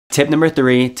Tip number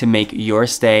 3 to make your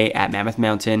stay at Mammoth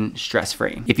Mountain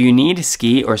stress-free. If you need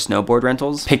ski or snowboard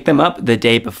rentals, pick them up the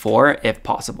day before if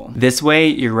possible. This way,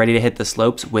 you're ready to hit the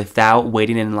slopes without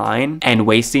waiting in line and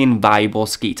wasting valuable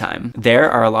ski time.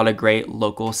 There are a lot of great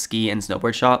local ski and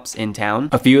snowboard shops in town.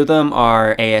 A few of them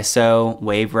are ASO,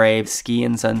 Wave Rave, Ski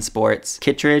and Sun Sports,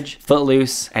 Kittredge,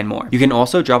 Footloose, and more. You can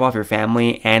also drop off your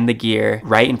family and the gear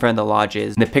right in front of the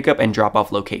lodges, the pickup and drop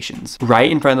off locations.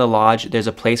 Right in front of the lodge, there's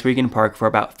a place where you can park for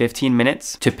about 15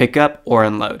 minutes to pick up or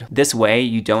unload. This way,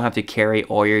 you don't have to carry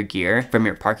all your gear from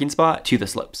your parking spot to the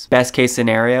slopes. Best case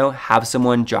scenario, have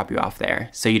someone drop you off there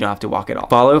so you don't have to walk at all.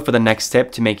 Follow for the next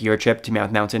tip to make your trip to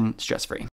Mammoth Mountain stress-free.